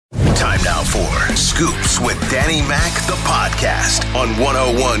Time now for Scoops with Danny Mac, the podcast on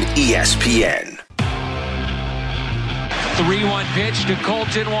 101 ESPN. 3-1 pitch to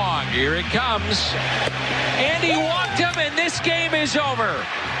Colton Wong. Here it comes. And he walked him, and this game is over.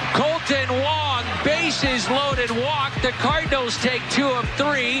 Colton Wong, bases loaded walk. The Cardinals take 2 of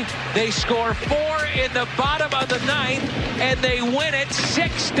 3. They score 4 in the bottom of the ninth, and they win it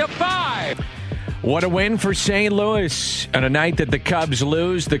 6-5. What a win for St. Louis. On a night that the Cubs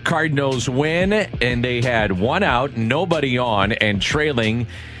lose, the Cardinals win, and they had one out, nobody on, and trailing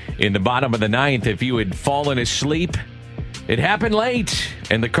in the bottom of the ninth. If you had fallen asleep, it happened late,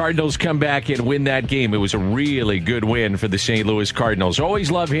 and the Cardinals come back and win that game. It was a really good win for the St. Louis Cardinals.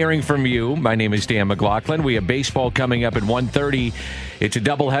 Always love hearing from you. My name is Dan McLaughlin. We have baseball coming up at 1:30. It's a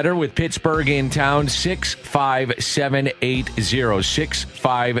doubleheader with Pittsburgh in town, 65780,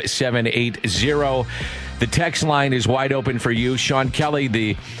 65780. The text line is wide open for you. Sean Kelly,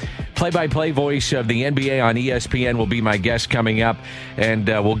 the play-by-play voice of the NBA on ESPN, will be my guest coming up, and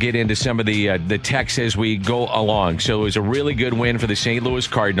we'll get into some of the texts as we go along. So it was a really good win for the St. Louis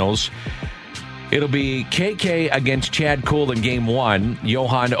Cardinals. It'll be KK against Chad Kuhl in Game 1,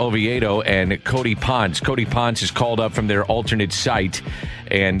 Johan Oviedo and Cody Ponce. Cody Ponce is called up from their alternate site,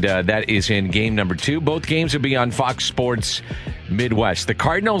 and that is in Game number 2. Both games will be on Fox Sports Midwest. The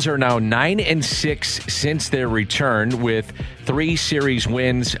Cardinals are now 9-6 since their return with 3 series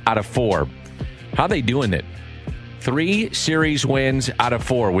wins out of 4. How are they doing it? 3 series wins out of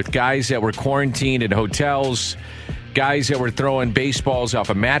 4 with guys that were quarantined in hotels, guys that were throwing baseballs off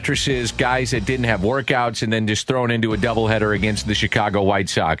of mattresses, guys that didn't have workouts, and then just thrown into a doubleheader against the Chicago White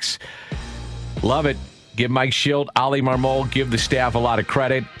Sox. Love it. Give Mike Schilt, Ali Marmol, give the staff a lot of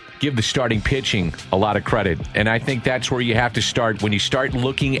credit. Give the starting pitching a lot of credit. And I think that's where you have to start when you start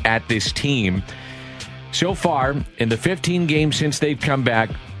looking at this team. So far, in the 15 games since they've come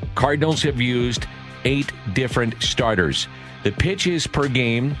back, Cardinals have used 8 different starters. The pitches per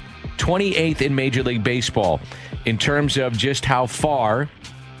game, 28th in Major League Baseball in terms of just how far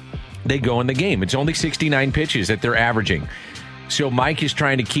they go in the game. It's only 69 pitches that they're averaging. So Mike is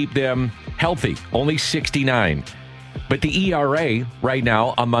trying to keep them healthy, only 69. But the ERA right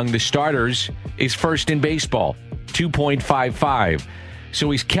now among the starters is first in baseball, 2.55.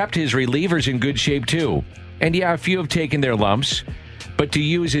 So he's kept his relievers in good shape too. And yeah, a few have taken their lumps, but to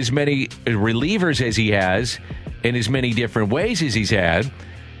use as many relievers as he has in as many different ways as he's had,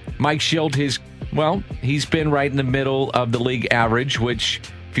 Mike Schilt he's been right in the middle of the league average, which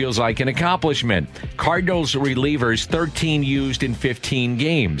feels like an accomplishment. Cardinals relievers, 13 used in 15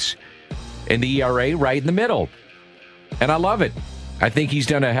 games. And the ERA right in the middle. And I love it. I think he's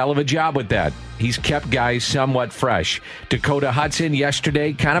done a hell of a job with that. He's kept guys somewhat fresh. Dakota Hudson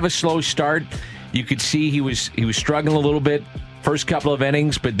yesterday, kind of a slow start. You could see he was struggling a little bit first couple of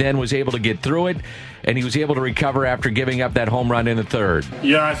innings, but then was able to get through it, and he was able to recover after giving up that home run in the third.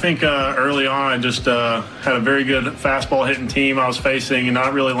 Yeah, I think early on I just had a very good fastball hitting team I was facing and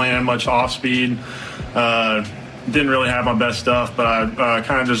not really landing much off speed. Didn't really have my best stuff, but I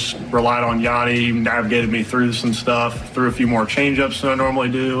kind of just relied on Yachty, navigated me through some stuff, threw a few more changeups than I normally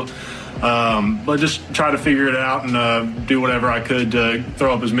do. But just try to figure it out and do whatever I could to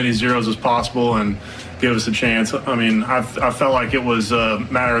throw up as many zeros as possible and give us a chance. I mean, I felt like it was a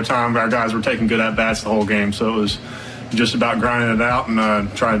matter of time. Our guys were taking good at-bats the whole game, so it was just about grinding it out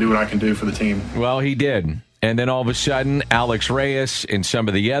and trying to do what I can do for the team. Well, he did. And then all of a sudden, Alex Reyes and some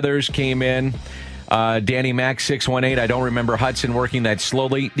of the others came in. Danny Mac, 618. I don't remember Hudson working that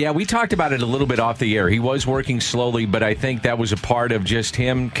slowly. Yeah, we talked about it a little bit off the air. He was working slowly, but I think that was a part of just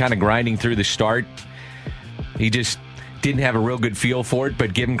him kind of grinding through the start. He just didn't have a real good feel for it,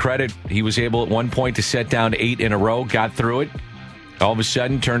 but give him credit. He was able at one point to set down 8 in a row, got through it. All of a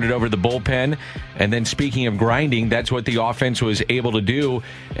sudden, turned it over to the bullpen. And then speaking of grinding, that's what the offense was able to do.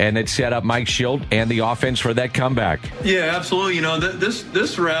 And it set up Mike Schilt and the offense for that comeback. Yeah, absolutely. You know,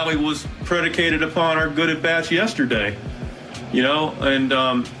 this rally was predicated upon our good at-bats yesterday. You know,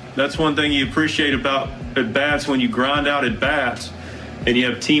 and that's one thing you appreciate about at-bats when you grind out at-bats and you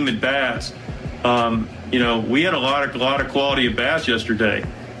have team at-bats. You know, we had a lot of quality at-bats yesterday.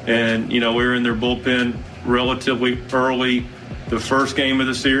 And, you know, we were in their bullpen relatively early the first game of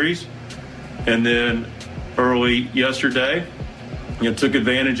the series, and then early yesterday, you know, took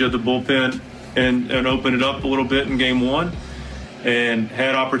advantage of the bullpen and opened it up a little bit in game 1, and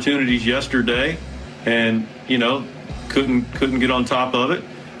had opportunities yesterday, and you know, couldn't get on top of it,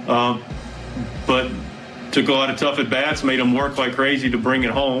 but took a lot of tough at bats, made them work like crazy to bring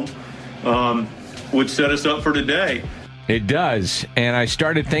it home, which set us up for today. It does, and I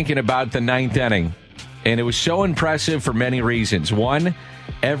started thinking about the 9th inning. And it was so impressive for many reasons. One,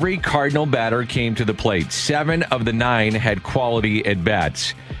 Every Cardinal batter came to the plate. 7 of the 9 had quality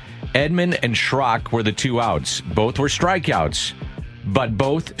at-bats. Edman and Schrock were the 2 outs. Both were strikeouts, but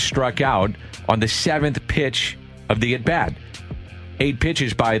both struck out on the 7th pitch of the at-bat. 8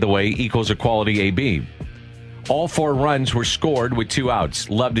 pitches, by the way, equals a quality AB. All 4 runs were scored with 2 outs.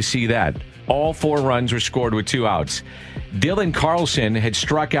 Love to see that. All 4 runs were scored with 2 outs. Dylan Carlson had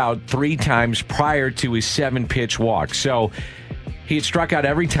struck out 3 times prior to his 7-pitch walk. So he had struck out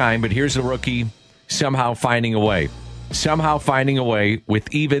every time, but here's the rookie somehow finding a way. Somehow finding a way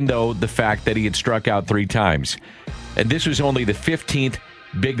with even though the fact that he had struck out 3 times. And this was only the 15th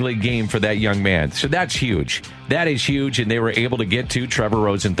big league game for that young man. So that's huge. That is huge, and they were able to get to Trevor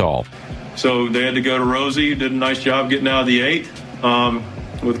Rosenthal. So they had to go to Rosie. Did a nice job getting out of the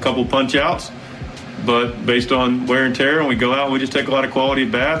 8th with a couple punch outs. But based on wear and tear, and we go out and we just take a lot of quality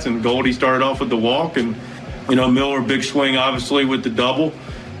at bats. And Goldie started off with the walk, and Miller big swing obviously with the double,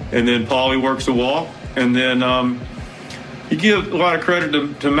 and then Paulie works the walk, and then you give a lot of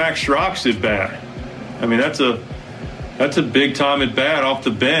credit to Max Schrock's at bat. I mean that's a big time at bat off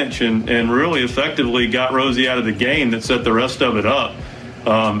the bench, and really effectively got Rosie out of the game that set the rest of it up.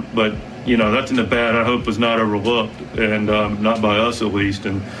 But that's an at bat I hope was not overlooked, and not by us at least,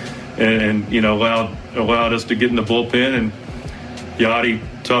 and allowed us to get in the bullpen. And Yachty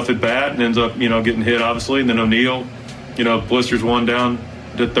tough at bat and ends up getting hit obviously, and then O'Neill blisters one down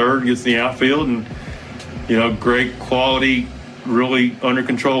to third, gets the outfield, and great quality, really under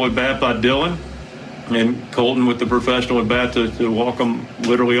control at bat by Dylan, and Colton with the professional at bat to walk them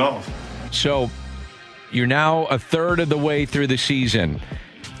literally off. So you're now a third of the way through the season.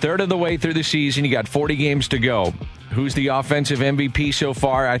 You got 40 games to go. Who's the offensive MVP so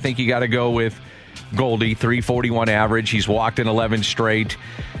far? I think you got to go with Goldie, 341 average. He's walked in 11 straight.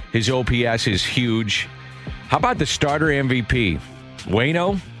 His OPS is huge. How about the starter MVP?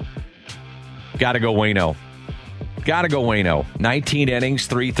 Waino? Got to go Waino. 19 innings,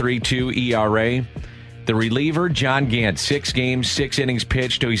 3.32 ERA. The reliever, John Gant, 6 games, 6 innings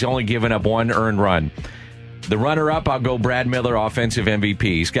pitched. He's only given up 1 earned run. The runner-up, I'll go Brad Miller, offensive MVP.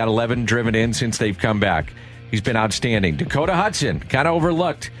 He's got 11 driven in since they've come back. He's been outstanding. Dakota Hudson, kind of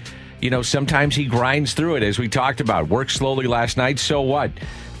overlooked. Sometimes he grinds through it, as we talked about. Worked slowly last night, so what?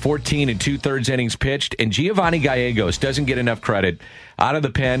 14 2/3 innings pitched. And Giovanni Gallegos doesn't get enough credit. Out of the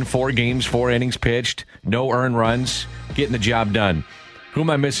pen, 4 games, 4 innings pitched. No earned runs. Getting the job done. Who am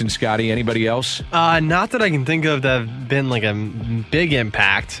I missing, Scotty? Anybody else? Not that I can think of that have been like a big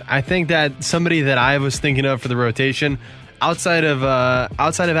impact. I think that somebody that I was thinking of for the rotation, outside of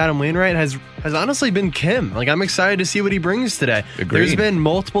Adam Wainwright, has honestly been Kim. Like, I'm excited to see what he brings today. Agreed. There's been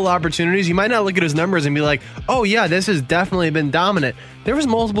multiple opportunities. You might not look at his numbers and be like, oh yeah, this has definitely been dominant. There was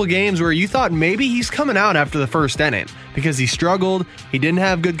multiple games where you thought maybe he's coming out after the first inning because he struggled, he didn't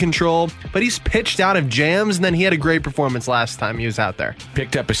have good control, but he's pitched out of jams, and then he had a great performance last time he was out there.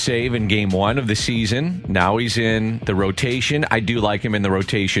 Picked up a save in game 1 of the season. Now he's in the rotation. I do like him in the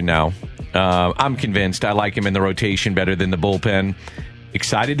rotation now. I'm convinced I like him in the rotation better than the bullpen.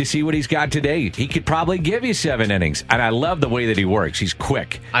 Excited to see what he's got today. He could probably give you 7 innings, and I love the way that he works. He's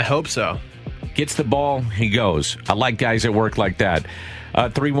quick. I hope so. Gets the ball, he goes. I like guys that work like that.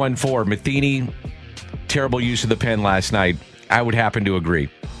 314, Matheny, terrible use of the pen last night. I would happen to agree.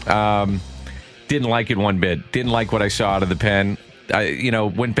 Didn't like it one bit. Didn't like what I saw out of the pen.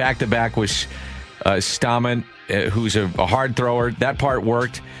 Went back-to-back with Stamen, who's a hard thrower. That part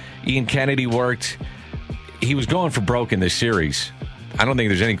worked. Ian Kennedy worked. He was going for broke in this series. I don't think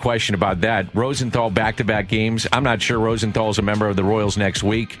there's any question about that. Rosenthal back-to-back games. I'm not sure Rosenthal's a member of the Royals next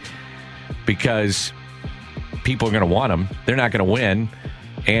week because people are going to want him. They're not going to win,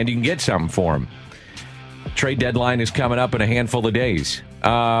 and you can get something for him. Trade deadline is coming up in a handful of days.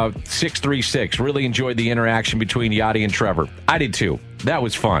 636. Really enjoyed the interaction between Yachty and Trevor. I did too. That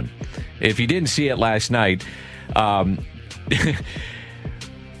was fun. If you didn't see it last night,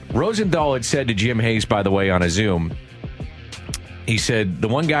 Rosenthal had said to Jim Hayes, by the way, on a Zoom, he said, the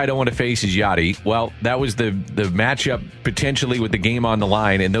one guy I don't want to face is Yachty. Well, that was the matchup potentially with the game on the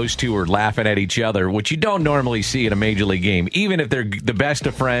line, and those two were laughing at each other, which you don't normally see in a major league game. Even if they're the best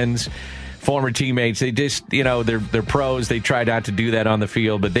of friends, former teammates, they just, they're pros. They try not to do that on the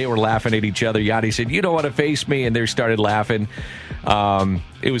field, but they were laughing at each other. Yachty said, you don't want to face me, and they started laughing.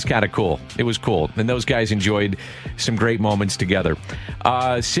 It was kind of cool. It was cool. And those guys enjoyed some great moments together.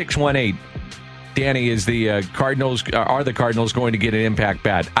 618. Danny, is the Cardinals going to get an impact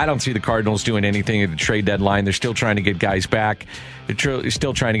bat? I don't see the Cardinals doing anything at the trade deadline. They're still trying to get guys back. They're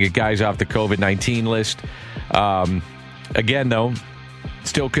still trying to get guys off the COVID-19 list. Again, though,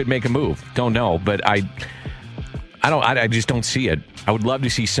 still could make a move. Don't know, but I just don't see it. I would love to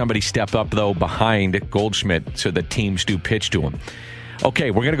see somebody step up, though, behind Goldschmidt so that teams do pitch to him.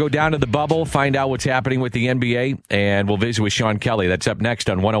 Okay, we're going to go down to the bubble, find out what's happening with the NBA, and we'll visit with Sean Kelly. That's up next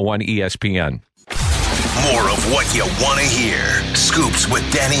on 101 ESPN. More of what you want to hear. Scoops with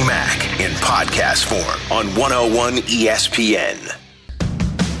Danny Mac in podcast form on 101 ESPN.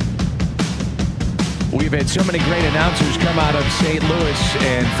 We've had so many great announcers come out of St. Louis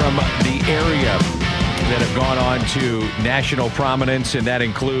and from the area that have gone on to national prominence, and that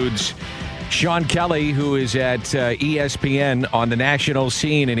includes Sean Kelly, who is at ESPN on the national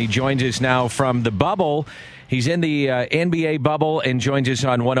scene, and he joins us now from the bubble. He's in the NBA bubble and joins us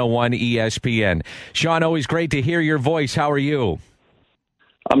on 101 ESPN. Sean, always great to hear your voice. How are you?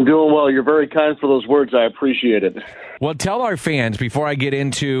 I'm doing well. You're very kind for those words. I appreciate it. Well, tell our fans, before I get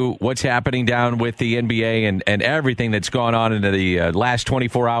into what's happening down with the NBA and everything that's gone on in the last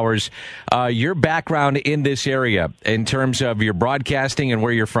 24 hours, your background in this area in terms of your broadcasting and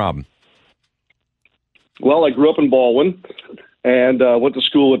where you're from. Well, I grew up in Baldwin and went to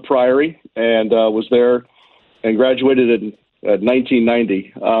school at Priory and was there and graduated in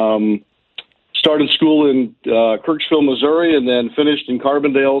 1990. Started school in Kirksville, Missouri, and then finished in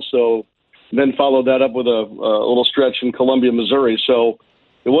Carbondale. So then followed that up with a little stretch in Columbia, Missouri. So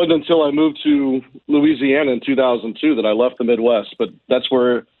it wasn't until I moved to Louisiana in 2002 that I left the Midwest. But that's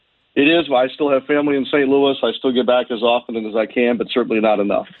where it is. I still have family in St. Louis. I still get back as often as I can, but certainly not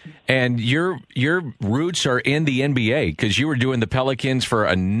enough. And your roots are in the NBA because you were doing the Pelicans for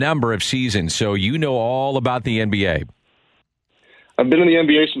a number of seasons. So you know all about the NBA. I've been in the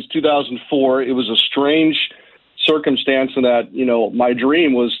NBA since 2004. It was a strange circumstance in that, my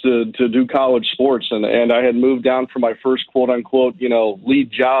dream was to do college sports. And I had moved down for my first quote unquote,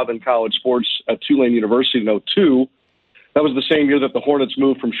 lead job in college sports at Tulane University in 2002. That was the same year that the Hornets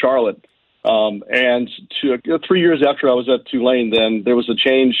moved from Charlotte. And 3 years after I was at Tulane, then there was a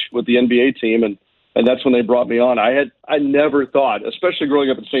change with the NBA team. And that's when they brought me on. I never thought, especially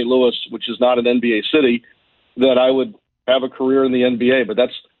growing up in St. Louis, which is not an NBA city, that I would have a career in the NBA, but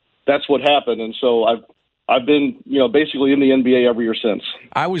that's what happened. And so I've been, basically in the NBA every year since.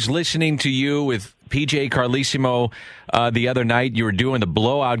 I was listening to you with PJ Carlesimo the other night. You were doing the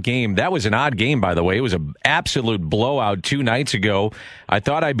blowout game. That was an odd game, by the way. It was an absolute blowout 2 nights ago. I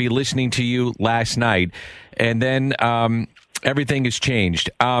thought I'd be listening to you last night, and then everything has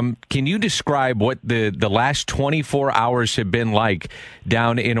changed. Can you describe what the last 24 hours have been like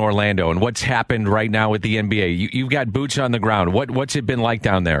down in Orlando and what's happened right now with the NBA? You've got boots on the ground. What's it been like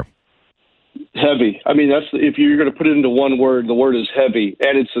down there? Heavy. I mean, if you're going to put it into one word, the word is heavy.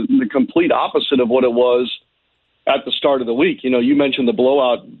 And it's the complete opposite of what it was at the start of the week. You mentioned the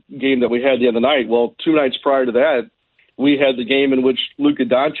blowout game that we had the other night. Well, 2 nights prior to that, we had the game in which Luka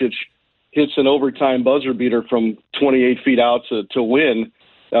Doncic hits an overtime buzzer beater from 28 feet out to win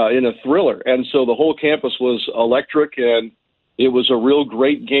in a thriller. And so the whole campus was electric, and it was a real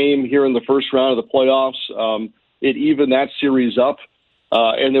great game here in the first round of the playoffs. It evened that series up,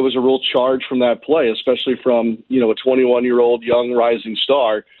 and there was a real charge from that play, especially from, a 21-year-old young rising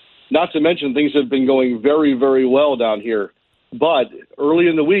star. Not to mention things have been going very, very well down here. But early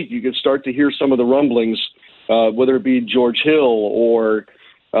in the week, you could start to hear some of the rumblings, whether it be George Hill or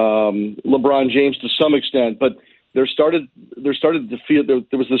LeBron James to some extent, but there started to feel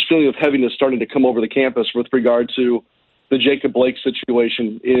there was this feeling of heaviness starting to come over the campus with regard to the Jacob Blake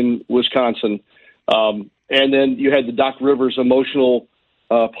situation in Wisconsin, and then you had the Doc Rivers emotional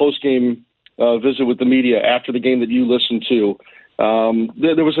post-game visit with the media after the game that you listened to.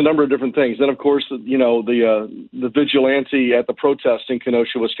 There was a number of different things. Then, of course, the vigilante at the protest in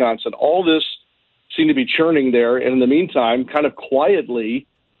Kenosha, Wisconsin. All this seemed to be churning there, and in the meantime, kind of quietly,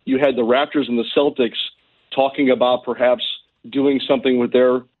 you had the Raptors and the Celtics talking about perhaps doing something with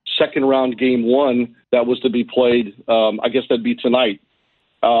their second-round game 1 that was to be played, I guess that'd be tonight.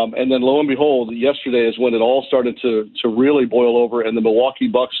 And then lo and behold, yesterday is when it all started to really boil over, and the Milwaukee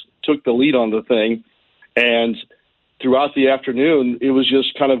Bucks took the lead on the thing. And throughout the afternoon, it was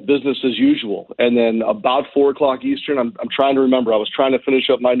just kind of business as usual. And then about 4 o'clock Eastern, I'm trying to remember, I was trying to finish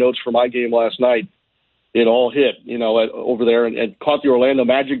up my notes for my game last night. It all hit, over there and caught the Orlando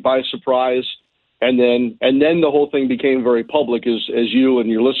Magic by surprise. And then the whole thing became very public, as you and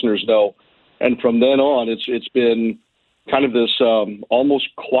your listeners know. And from then on, it's been kind of this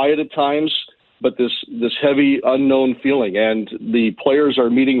almost quiet at times, but this heavy unknown feeling. And the players are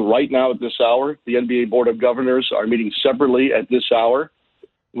meeting right now at this hour. The NBA Board of Governors are meeting separately at this hour.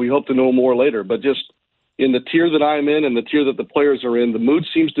 We hope to know more later. But just in the tier that I'm in and the tier that the players are in, the mood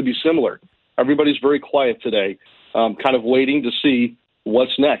seems to be similar. Everybody's very quiet today, kind of waiting to see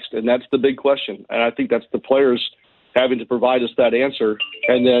what's next. And that's the big question. And I think that's the players' having to provide us that answer,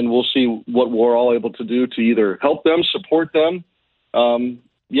 and then we'll see what we're all able to do to either help them, support them.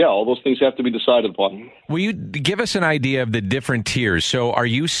 All those things have to be decided upon. Will you give us an idea of the different tiers? So are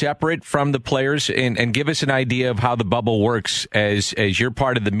you separate from the players? And give us an idea of how the bubble works as you're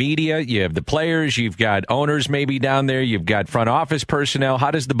part of the media. You have the players, you've got owners maybe down there, you've got front office personnel.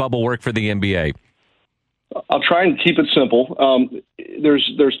 How does the bubble work for the NBA? I'll try and keep it simple.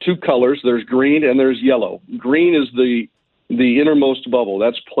 There's two colors. There's green and there's yellow. Green is the innermost bubble.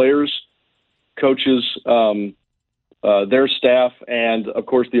 That's players, coaches, their staff, and, of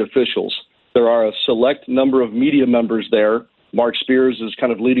course, the officials. There are a select number of media members there. Mark Spears is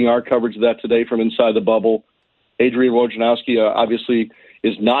kind of leading our coverage of that today from inside the bubble. Adrian Wojnarowski obviously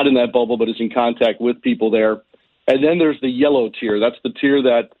is not in that bubble but is in contact with people there. And then there's the yellow tier. That's the tier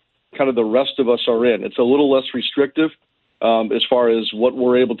that kind of the rest of us are in. It's a little less restrictive as far as what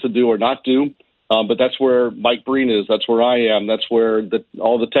we're able to do or not do, but that's where Mike Breen is. That's where I am. That's where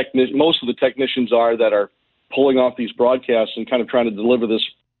most of the technicians are that are pulling off these broadcasts and kind of trying to deliver this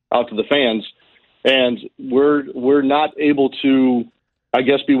out to the fans. And we're not able to, I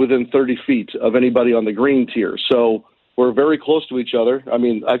guess, be within 30 feet of anybody on the green tier. So we're very close to each other. I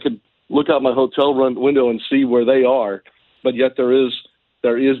mean, I could look out my hotel window and see where they are, but yet there is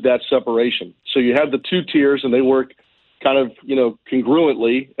that separation. So you have the two tiers, and they work kind of,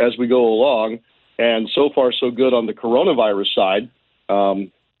 congruently as we go along. And so far, so good on the coronavirus side.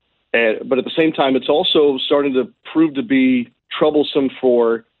 But at the same time, it's also starting to prove to be troublesome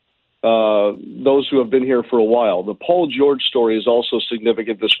for those who have been here for a while. The Paul George story is also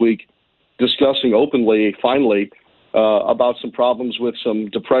significant this week, discussing openly, finally, about some problems with some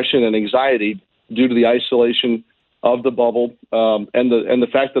depression and anxiety due to the isolation of the bubble, and the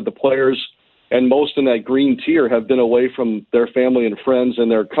fact that the players and most in that green tier have been away from their family and friends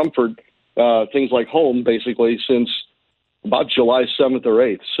and their comfort, things like home, basically, since about July 7th or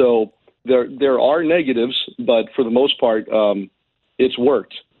 8th. So there are negatives, but for the most part, it's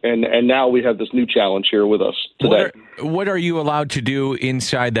worked. And now we have this new challenge here with us today. What are you allowed to do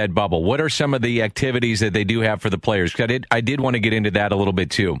inside that bubble? What are some of the activities that they do have for the players? I did want to get into that a little bit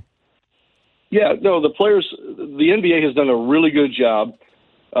too. Yeah, no, the players, the NBA has done a really good job.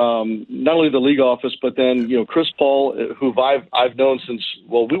 Not only the league office, but then, Chris Paul, who I've known since,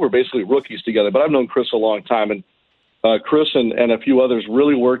 we were basically rookies together, but I've known Chris a long time. And Chris and a few others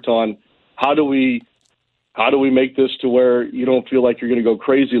really worked on how do we make this to where you don't feel like you're going to go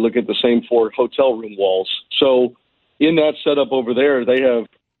crazy looking at the same four hotel room walls. So in that setup over there, they have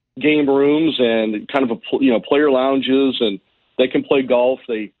game rooms and kind of player lounges, and they can play golf.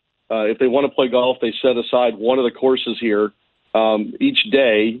 If they want to play golf, they set aside one of the courses here each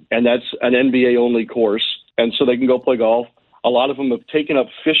day, and that's an NBA-only course, and so they can go play golf. A lot of them have taken up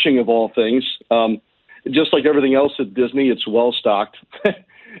fishing, of all things. Just like everything else at Disney, it's well-stocked.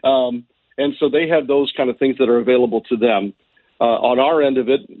 And so they have those kind of things that are available to them. On our end of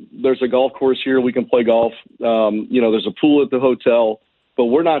it, there's a golf course here. We can play golf. There's a pool at the hotel, but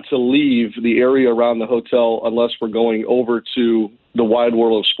we're not to leave the area around the hotel unless we're going over to the Wide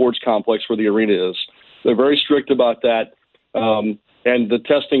World of Sports complex where the arena is. They're very strict about that. And the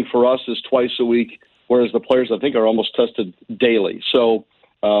testing for us is twice a week, whereas the players, I think, are almost tested daily. So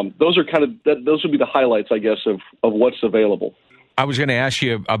those would be the highlights, I guess, of what's available. I was going to ask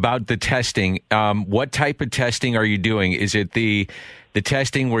you about the testing. What type of testing are you doing? Is it the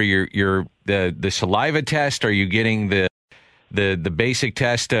testing where you're the saliva test? Are you getting the basic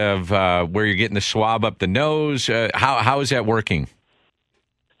test of where you're getting the swab up the nose? How is that working?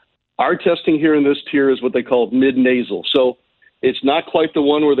 Our testing here in this tier is what they call mid-nasal. So it's not quite the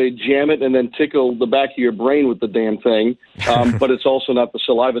one where they jam it and then tickle the back of your brain with the damn thing, but it's also not the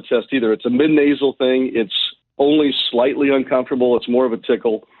saliva test either. It's a mid-nasal thing. It's only slightly uncomfortable. It's more of a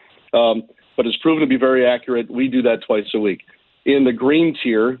tickle, but it's proven to be very accurate. We do that twice a week. In the green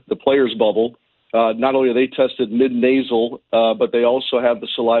tier, the players' bubble, not only are they tested mid-nasal, but they also have the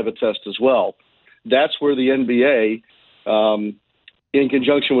saliva test as well. That's where the NBA, in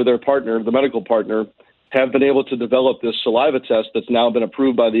conjunction with their partner, the medical partner, have been able to develop this saliva test that's now been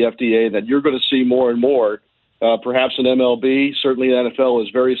approved by the FDA that you're going to see more and more, perhaps in MLB. Certainly the NFL is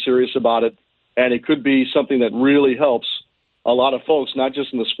very serious about it, and it could be something that really helps a lot of folks, not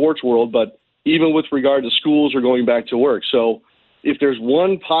just in the sports world, but even with regard to schools or going back to work. So if there's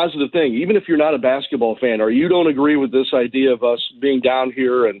one positive thing, even if you're not a basketball fan or you don't agree with this idea of us being down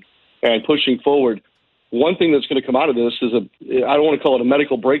here and pushing forward, one thing that's going to come out of this is I don't want to call it a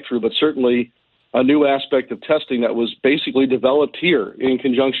medical breakthrough, but certainly a new aspect of testing that was basically developed here in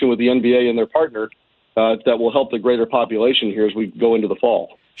conjunction with the NBA and their partner that will help the greater population here as we go into the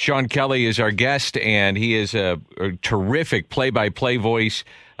fall. Sean Kelly is our guest, and he is a terrific play-by-play voice,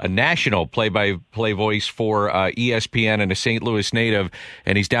 a national play-by-play voice for ESPN and a St. Louis native.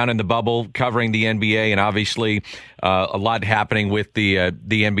 And he's down in the bubble covering the NBA, and obviously a lot happening with the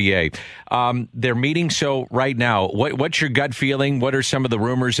NBA. They're meeting so right now. What's your gut feeling? What are some of the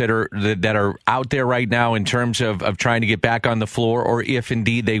rumors that are out there right now in terms of trying to get back on the floor, or if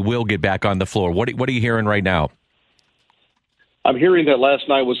indeed they will get back on the floor? What are you hearing right now? I'm hearing that last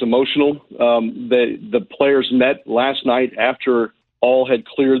night was emotional. The players met last night after all had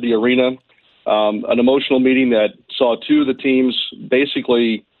cleared the arena. An emotional meeting that saw two of the teams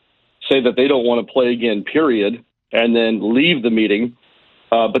basically say that they don't want to play again, period, and then leave the meeting.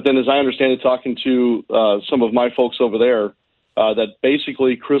 But then, as I understand it, talking to some of my folks over there, that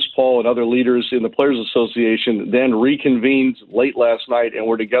basically Chris Paul and other leaders in the Players Association then reconvened late last night and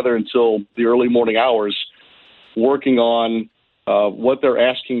were together until the early morning hours working on what they're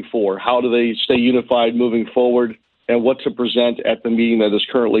asking for, how do they stay unified moving forward, and what to present at the meeting that is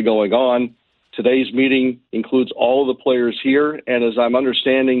currently going on. Today's meeting includes all of the players here, and as I'm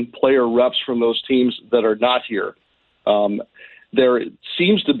understanding, player reps from those teams that are not here. There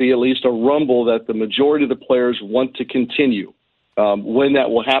seems to be at least a rumble that the majority of the players want to continue. When that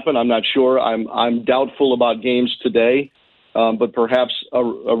will happen, I'm not sure. I'm doubtful about games today, but perhaps a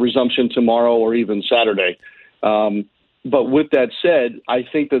resumption tomorrow or even Saturday. But with that said, I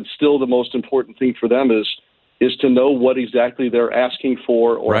think that still the most important thing for them is to know what exactly they're asking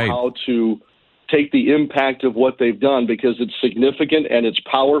for, or right, how to take the impact of what they've done, because it's significant and it's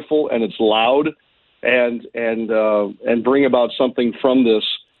powerful and it's loud, and bring about something from this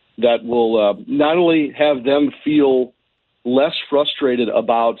that will not only have them feel less frustrated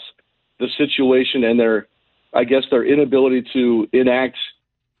about the situation and their inability to enact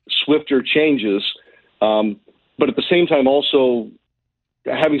swifter changes, but at the same time also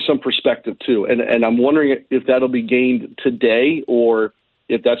having some perspective too. And I'm wondering if that'll be gained today, or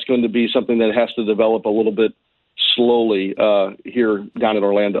if that's going to be something that has to develop a little bit slowly here down in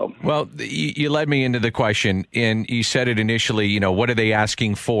Orlando. Well, you led me into the question, and you said it initially, what are they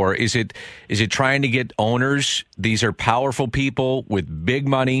asking for? Is it trying to get owners? These are powerful people with big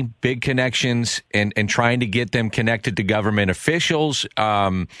money, big connections, and trying to get them connected to government officials.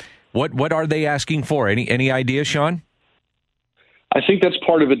 What are they asking for? Any idea, Sean? I think that's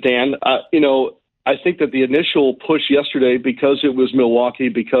part of it, Dan. I think that the initial push yesterday, because it was Milwaukee,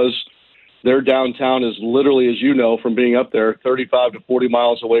 because their downtown is literally, as you know, from being up there, 35 to 40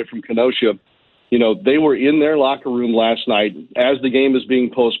 miles away from Kenosha. They were in their locker room last night as the game is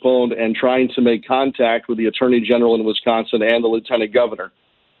being postponed and trying to make contact with the Attorney General in Wisconsin and the Lieutenant Governor.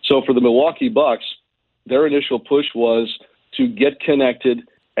 So for the Milwaukee Bucks, their initial push was to get connected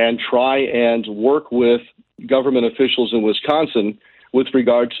and try and work with government officials in Wisconsin with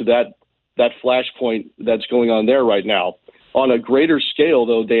regard to that flashpoint that's going on there right now. On a greater scale,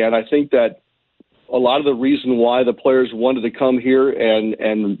 though, Dan, I think that a lot of the reason why the players wanted to come here and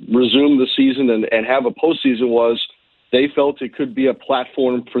resume the season and have a postseason was they felt it could be a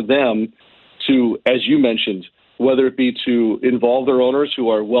platform for them to, as you mentioned, whether it be to involve their owners who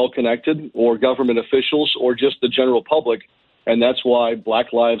are well-connected, or government officials, or just the general public. And that's why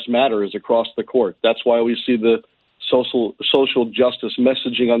Black Lives Matter is across the court. That's why we see the social justice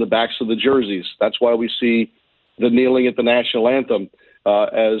messaging on the backs of the jerseys. That's why we see the kneeling at the national anthem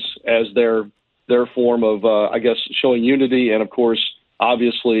as their form of, showing unity, and, of course,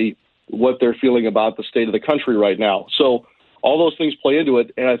 obviously what they're feeling about the state of the country right now. So all those things play into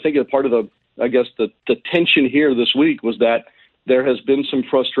it, and I think a part of the tension here this week was that there has been some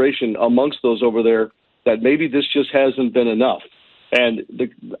frustration amongst those over there that maybe this just hasn't been enough. And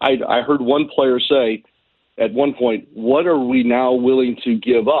I heard one player say at one point, what are we now willing to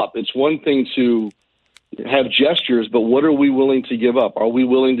give up? It's one thing to have gestures, but what are we willing to give up? Are we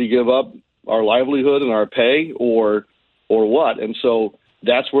willing to give up our livelihood and our pay, or what? And so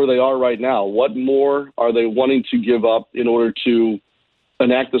that's where they are right now. What more are they wanting to give up in order to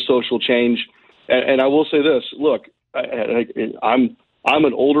enact the social change? And I will say this, look, I'm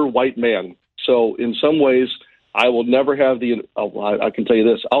an older white man. So in some ways, I will never have I can tell you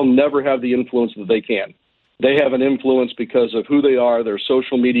this, I'll never have the influence that they can. They have an influence because of who they are, their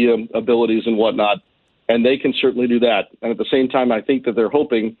social media abilities and whatnot, and they can certainly do that. And at the same time, I think that they're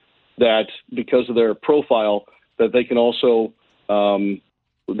hoping that because of their profile, that they can also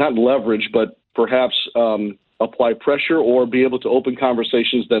not leverage, but perhaps apply pressure or be able to open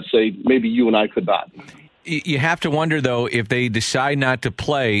conversations that say maybe you and I could not. You have to wonder, though, if they decide not to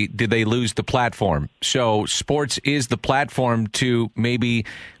play, did they lose the platform? So sports is the platform to maybe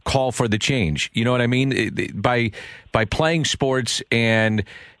call for the change. You know what I mean? By playing sports and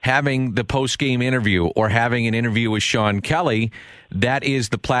having the post-game interview or having an interview with Sean Kelly, that is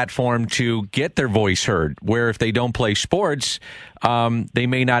the platform to get their voice heard. Where if they don't play sports, they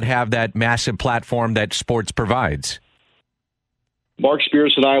may not have that massive platform that sports provides. Mark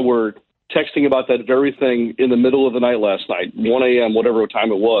Spears and I were texting about that very thing in the middle of the night last night, 1 a.m., whatever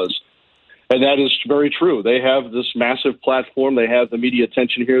time it was. And that is very true. They have this massive platform. They have the media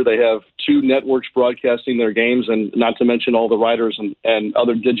attention here. They have 2 networks broadcasting their games, and not to mention all the writers and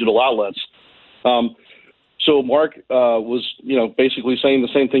other digital outlets. So Mark was, basically saying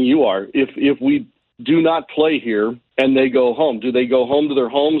the same thing you are. If we do not play here and they go home, do they go home to their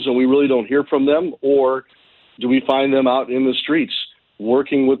homes and we really don't hear from them? Or do we find them out in the streets,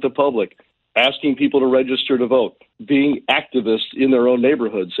 working with the public, asking people to register to vote, being activists in their own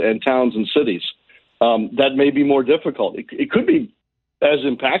neighborhoods and towns and cities? That may be more difficult. It could be as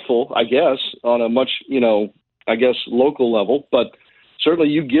impactful, I guess, on a much, local level. But certainly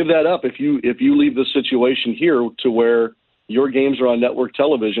you give that up if you leave the situation here to where your games are on network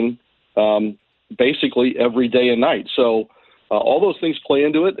television basically every day and night. So all those things play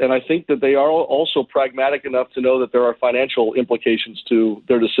into it, and I think that they are also pragmatic enough to know that there are financial implications to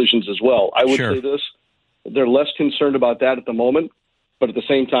their decisions as well. I would say this, they're less concerned about that at the moment, but at the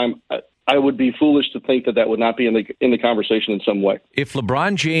same time, I would be foolish to think that would not be in the conversation in some way. If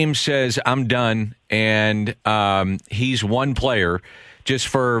LeBron James says, I'm done, and he's one player, just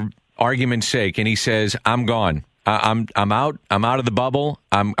for argument's sake, and he says, I'm gone, I'm out of the bubble,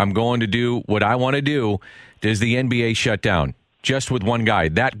 I'm going to do what I want to do, does the NBA shut down? Just with one guy,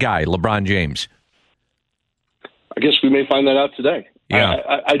 that guy, LeBron James. I guess we may find that out today. Yeah.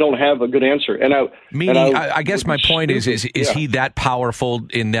 I don't have a good answer. I guess my point is he that powerful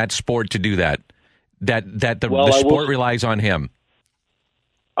in that sport to do that? That the sport relies on him?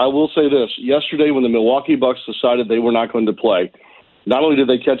 I will say this. Yesterday when the Milwaukee Bucks decided they were not going to play, not only did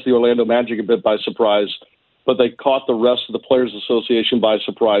they catch the Orlando Magic a bit by surprise, but they caught the rest of the Players Association by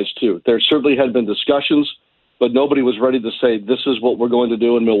surprise too. There certainly had been discussions, but nobody was ready to say, this is what we're going to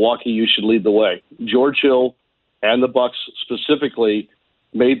do in Milwaukee, you should lead the way. George Hill and the Bucks specifically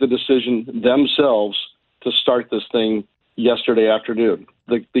made the decision themselves to start this thing yesterday afternoon.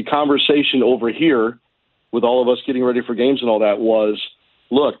 The conversation over here with all of us getting ready for games and all that was,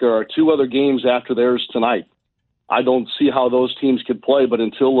 look, there are 2 other games after theirs tonight. I don't see how those teams could play, but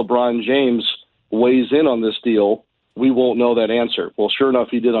until LeBron James weighs in on this deal, we won't know that answer. Well, sure enough,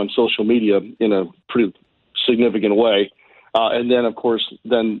 he did on social media in a pretty significant way. And then, of course,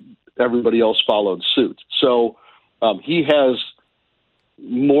 everybody else followed suit. So he has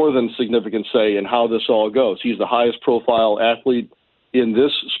more than significant say in how this all goes. He's the highest profile athlete in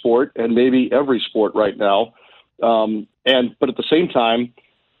this sport and maybe every sport right now. But at the same time,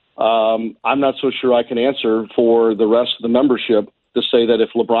 I'm not so sure I can answer for the rest of the membership to say that if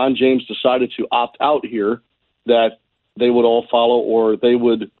LeBron James decided to opt out here, that they would all follow or they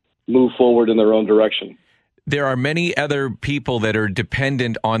would move forward in their own direction. There are many other people that are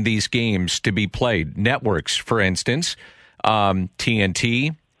dependent on these games to be played. Networks, for instance,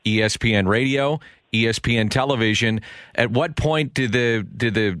 TNT, ESPN Radio, ESPN Television. At what point do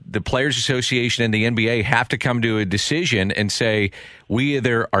the Players Association and the NBA have to come to a decision and say, we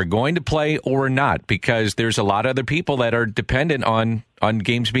either are going to play or not? Because there's a lot of other people that are dependent on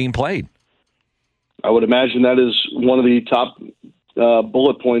games being played. I would imagine that is one of the top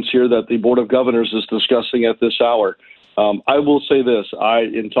bullet points here that the Board of Governors is discussing at this hour. I will say this.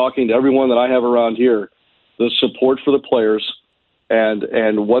 In talking to everyone that I have around here, the support for the players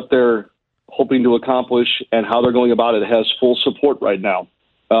and what they're hoping to accomplish and how they're going about it has full support right now.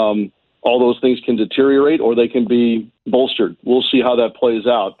 All those things can deteriorate or they can be bolstered. We'll see how that plays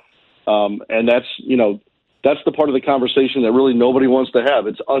out. And that's the part of the conversation that really nobody wants to have.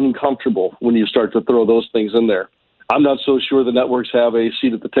 It's uncomfortable when you start to throw those things in there. I'm not so sure the networks have a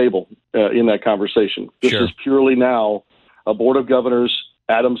seat at the table in that conversation. This is purely now a Board of Governors,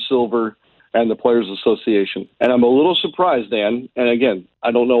 Adam Silver, and the Players Association. And I'm a little surprised, Dan, and again,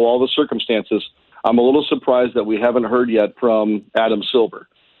 I don't know all the circumstances. I'm a little surprised that we haven't heard yet from Adam Silver.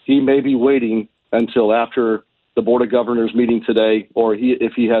 He may be waiting until after the Board of Governors meeting today, or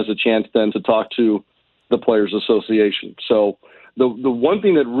if he has a chance then to talk to the Players Association. So the one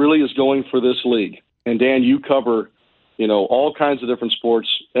thing that really is going for this league, and Dan, you cover all kinds of different sports,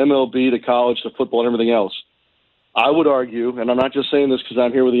 MLB to college to football and everything else. I would argue, and I'm not just saying this because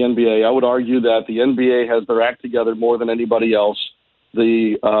I'm here with the NBA, I would argue that the NBA has their act together more than anybody else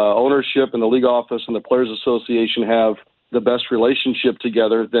the ownership and the league office and the Players Association have the best relationship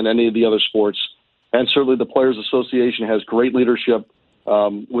together than any of the other sports. And certainly the Players Association has great leadership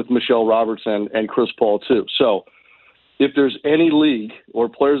with Michelle Roberts and Chris Paul, too. So if there's any league or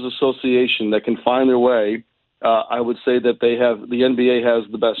Players Association that can find their way, I would say that the NBA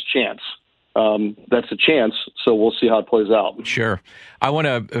has the best chance. That's a chance, so we'll see how it plays out. Sure. I want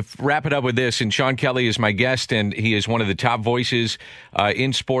to wrap it up with this, and Sean Kelly is my guest, and he is one of the top voices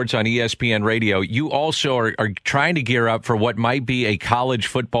in sports on ESPN Radio. You also are trying to gear up for what might be a college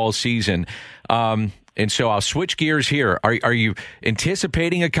football season. And so I'll switch gears here. Are you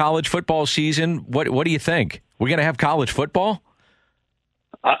anticipating a college football season? What do you think? We're going to have college football?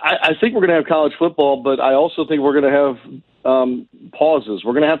 I think we're going to have college football, but I also think we're going to have pauses.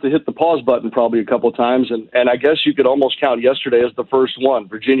 We're going to have to hit the pause button probably a couple of times, and I guess you could almost count yesterday as the first one.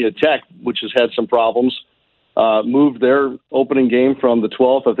 Virginia Tech, which has had some problems, moved their opening game from the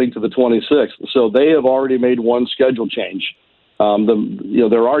 12th, I think, to the 26th. So they have already made one schedule change.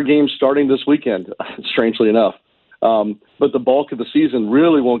 There are games starting this weekend, strangely enough. But the bulk of the season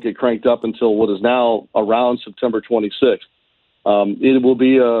really won't get cranked up until what is now around September 26th. It will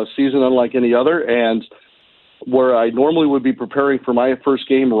be a season unlike any other, and where I normally would be preparing for my first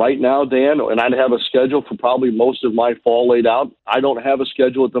game right now, Dan, and I'd have a schedule for probably most of my fall laid out. I don't have a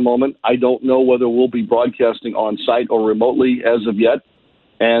schedule at the moment. I don't know whether we'll be broadcasting on site or remotely as of yet,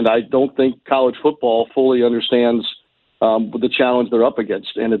 and I don't think college football fully understands the challenge they're up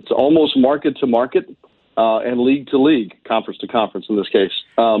against, and it's almost market to market and league to league, conference to conference in this case,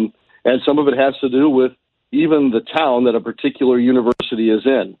 and some of it has to do with even the town that a particular university is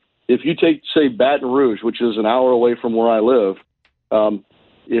in. If you take, say, Baton Rouge, which is an hour away from where I live,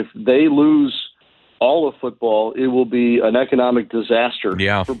 if they lose all of football, it will be an economic disaster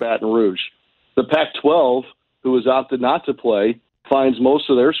for Baton Rouge. The Pac-12, who has opted not to play, finds most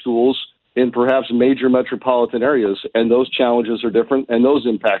of their schools in perhaps major metropolitan areas, and those challenges are different, and those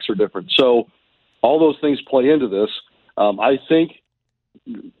impacts are different. So all those things play into this. I think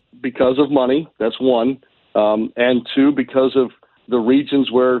because of money, that's one, and two, because of the regions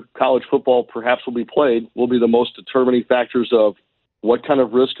where college football perhaps will be played will be the most determining factors of what kind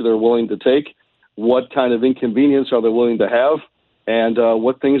of risk they're willing to take, what kind of inconvenience are they willing to have, and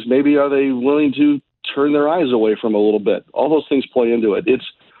what things maybe are they willing to turn their eyes away from a little bit. All those things play into it.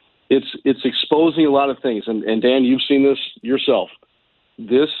 It's exposing a lot of things, and Dan, you've seen this yourself.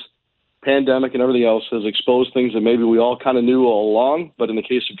 This pandemic and everything else has exposed things that maybe we all kind of knew all along, but in the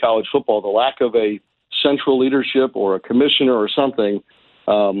case of college football, the lack of a central leadership or a commissioner or something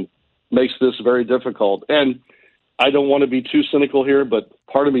makes this very difficult. And I don't want to be too cynical here, but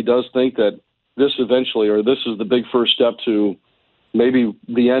part of me does think that this eventually, or this is the big first step to maybe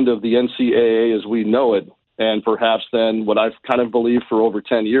the end of the NCAA as we know it. And perhaps then what I've kind of believed for over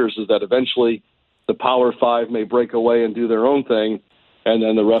 10 years is that eventually the Power Five may break away and do their own thing, and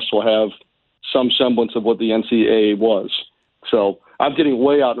then the rest will have some semblance of what the NCAA was. So I'm getting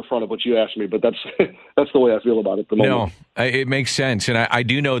way out in front of what you asked me, but that's the way I feel about it at the moment. No, it makes sense. And I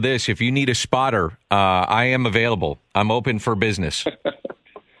do know this. If you need a spotter, I am available. I'm open for business.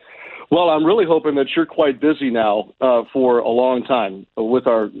 Well, I'm really hoping that you're quite busy now for a long time with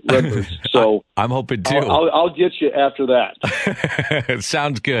our Redbirds. So I'm hoping too. I'll get you after that.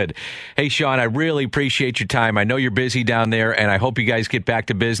 Sounds good. Hey, Sean, I really appreciate your time. I know you're busy down there, and I hope you guys get back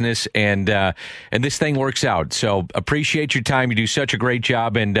to business and this thing works out. So appreciate your time. You do such a great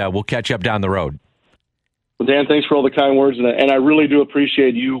job, and we'll catch up down the road. Well, Dan, thanks for all the kind words, and I really do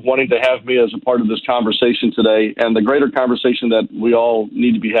appreciate you wanting to have me as a part of this conversation today and the greater conversation that we all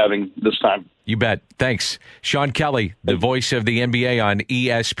need to be having this time. You bet. Thanks. Sean Kelly, the voice of the NBA on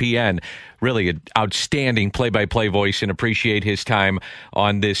ESPN. Really an outstanding play-by-play voice, and appreciate his time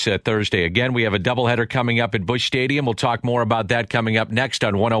on this Thursday. Again, we have a doubleheader coming up at Busch Stadium. We'll talk more about that coming up next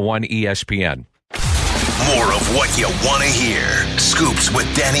on 101 ESPN. More of what you want to hear. Scoops with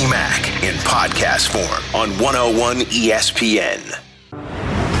Danny Mac in podcast form on 101 ESPN.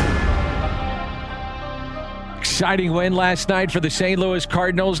 Exciting win last night for the St. Louis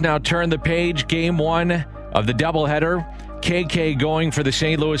Cardinals. Now turn the page. Game one of the doubleheader. KK going for the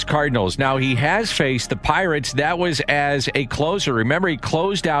St. Louis Cardinals. Now, he has faced the Pirates. That was as a closer. Remember, he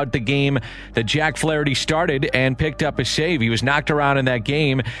closed out the game that Jack Flaherty started and picked up a save. He was knocked around in that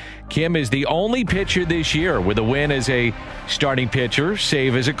game. Kim is the only pitcher this year with a win as a starting pitcher,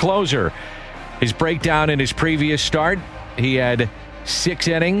 save as a closer. His breakdown in his previous start, he had 6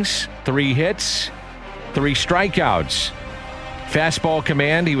 innings, 3 hits, 3 strikeouts. Fastball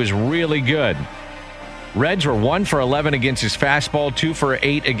command, he was really good. Reds were 1 for 11 against his fastball, 2 for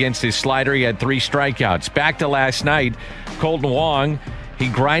 8 against his slider. He had 3 strikeouts. Back to last night, Colton Wong, he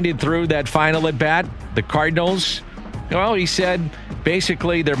grinded through that final at bat. The Cardinals, well, he said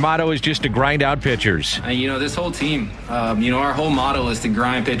basically their motto is just to grind out pitchers. This whole team, our whole motto is to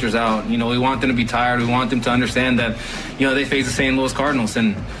grind pitchers out. We want them to be tired. We want them to understand that, they face the St. Louis Cardinals.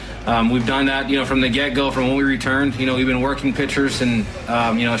 And we've done that, from the get-go, from when we returned. We've been working pitchers, and,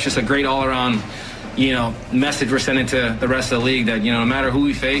 it's just a great all-around, message we're sending to the rest of the league that, no matter who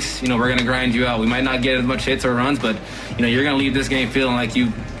we face, we're going to grind you out. We might not get as much hits or runs, but, you're going to leave this game feeling like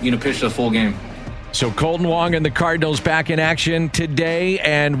you pitched a full game. So Colton Wong and the Cardinals back in action today,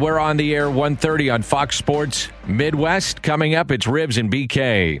 and we're on the air 1:30 on Fox Sports Midwest. Coming up, it's Ribs and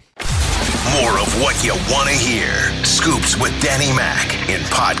BK. More of what you want to hear. Scoops with Danny Mac in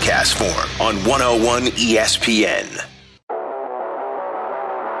podcast form on 101 ESPN.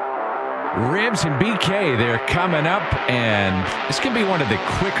 Ribs and BK, they're coming up, and this could be one of the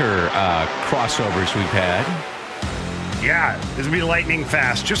quicker crossovers we've had. Yeah, this will be lightning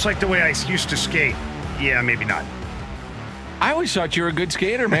fast, just like the way I used to skate. Yeah, maybe not. I always thought you were a good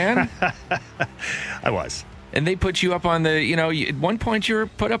skater, man. I was. And they put you up on the, at one point you were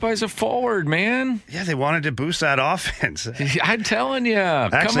put up as a forward, man. Yeah, they wanted to boost that offense. I'm telling you.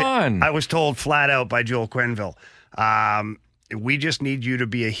 Actually, come on. I was told flat out by Joel Quenneville, we just need you to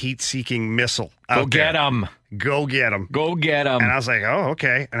be a heat-seeking missile. Go get him. Go get him. Go get him. And I was like, oh,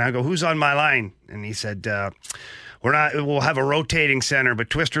 okay. And I go, who's on my line? And he said, we'll have a rotating center, but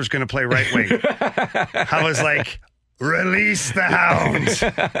Twister's going to play right wing. I was like, release the hounds.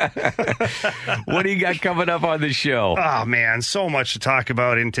 What do you got coming up on the show? Oh, man, so much to talk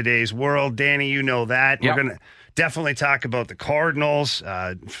about in today's world. Danny, you know that. Yep. We're going to definitely talk about the Cardinals.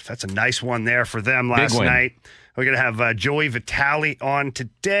 That's a nice one there for them last night. We're going to have Joey Vitale on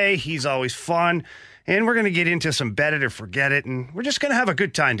today. He's always fun. And we're going to get into some bet it or forget it. And we're just going to have a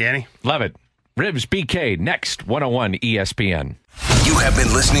good time, Danny. Love it. Ribs BK, next, 101 ESPN. You have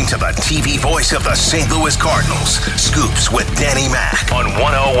been listening to the TV voice of the St. Louis Cardinals. Scoops with Danny Mac on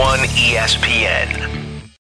 101 ESPN.